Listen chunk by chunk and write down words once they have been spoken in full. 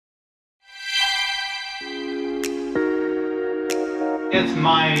It's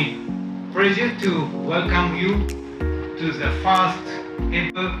my pleasure to welcome you to the first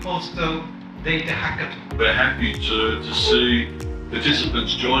ever Postal Data Hackathon. We're happy to see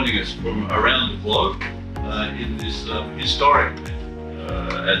participants joining us from around the globe in this historic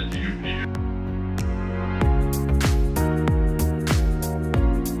at the UPU.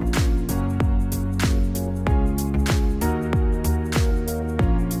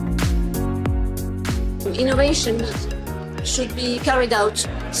 Innovation should be carried out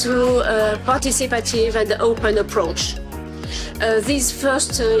through a participative and open approach. This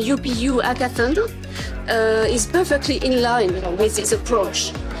first UPU Hackathon is perfectly in line with this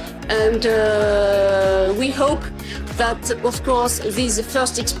approach. And we hope that, of course, this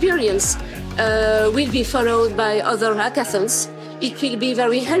first experience will be followed by other hackathons. It will be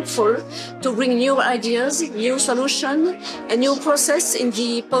very helpful to bring new ideas, new solutions, a new process in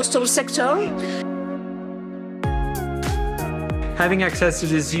the postal sector. Having access to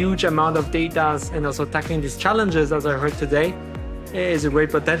this huge amount of data and also tackling these challenges, as I heard today, is a great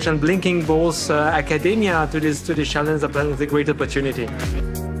potential. Linking both academia to this challenge is a great opportunity.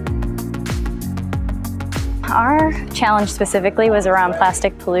 Our challenge specifically was around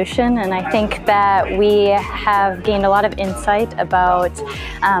plastic pollution, and I think that we have gained a lot of insight about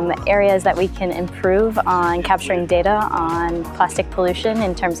areas that we can improve on capturing data on plastic pollution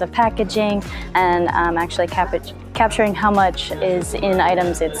in terms of packaging and actually capturing how much is in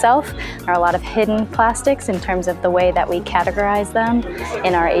items itself. There are a lot of hidden plastics in terms of the way that we categorize them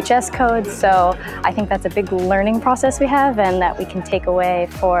in our HS codes, so I think that's a big learning process we have and that we can take away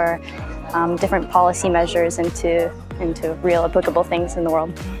for different policy measures into real applicable things in the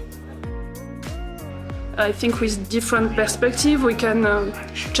world. I think with different perspective we can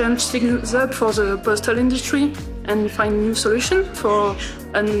change things up for the postal industry and find new solutions for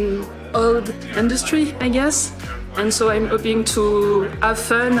an old industry, I guess. And so I'm hoping to have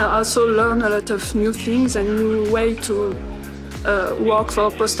fun and also learn a lot of new things and new way to work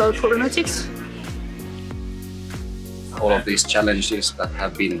for postal problematics. All of these challenges that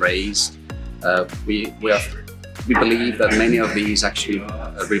have been raised, we believe that many of these actually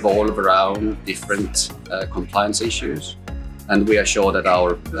revolve around different compliance issues, and we are sure that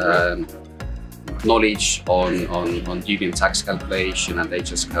our knowledge on duty and tax calculation and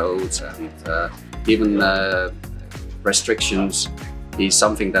HS codes and even restrictions is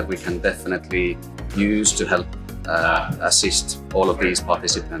something that we can definitely use to help assist all of these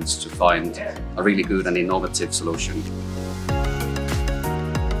participants to find a really good and innovative solution.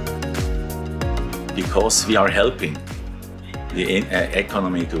 Because we are helping the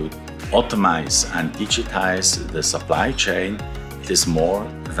economy to automate and digitize the supply chain, it is more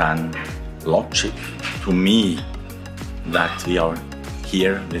than logic to me that we are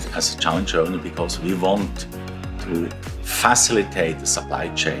here as a challenge owner because we want to facilitate the supply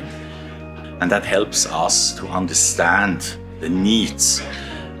chain. And that helps us to understand the needs.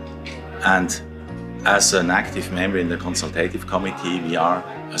 And as an active member in the consultative committee, we are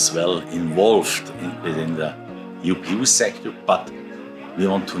as well involved within the UPU sector, but we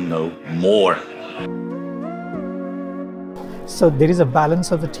want to know more. So there is a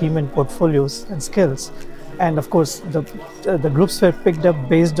balance of the team and portfolios and skills. And of course, the groups were picked up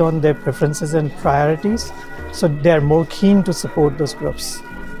based on their preferences and priorities. So they are more keen to support those groups.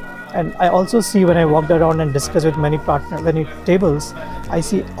 And I also see when I walked around and discussed with many tables, I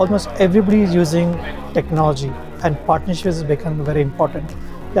see almost everybody is using technology, and partnerships has become very important.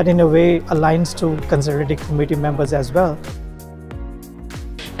 That in a way aligns to consultative committee members as well.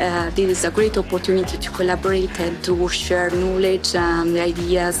 This is a great opportunity to collaborate and to share knowledge and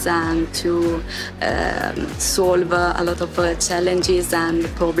ideas and to solve a lot of challenges and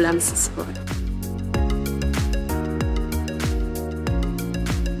problems.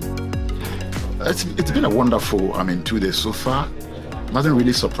 It's been a wonderful, 2 days so far. Nothing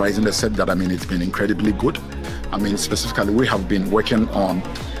really surprising except that, it's been incredibly good. Specifically, we have been working on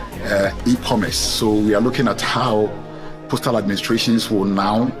e-commerce. So we are looking at how postal administrations will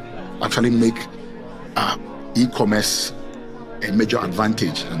now actually make e-commerce a major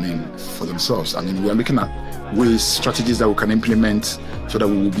advantage, for themselves. We are looking at ways, strategies that we can implement so that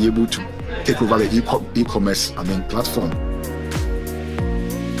we will be able to take over the e-commerce, platform.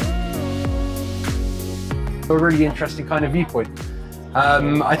 A really interesting kind of viewpoint.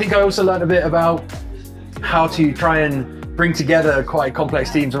 I think I also learned a bit about how to try and bring together quite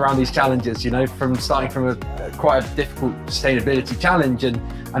complex teams around these challenges, from starting from quite a difficult sustainability challenge and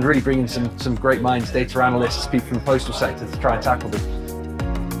really bringing some great minds, data analysts, people from the postal sector to try and tackle them.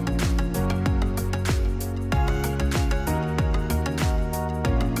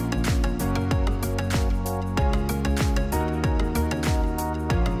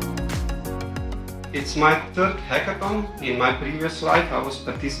 It's my third hackathon. In my previous life, I was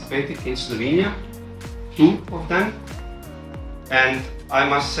participating in Slovenia, 2 of them. And I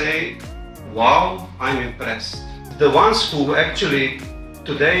must say, wow, I'm impressed. The ones who actually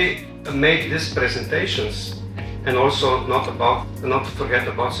today made these presentations, and also not to forget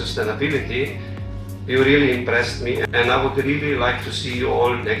about sustainability, you really impressed me, and I would really like to see you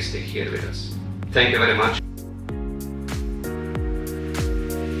all next year here with us. Thank you very much.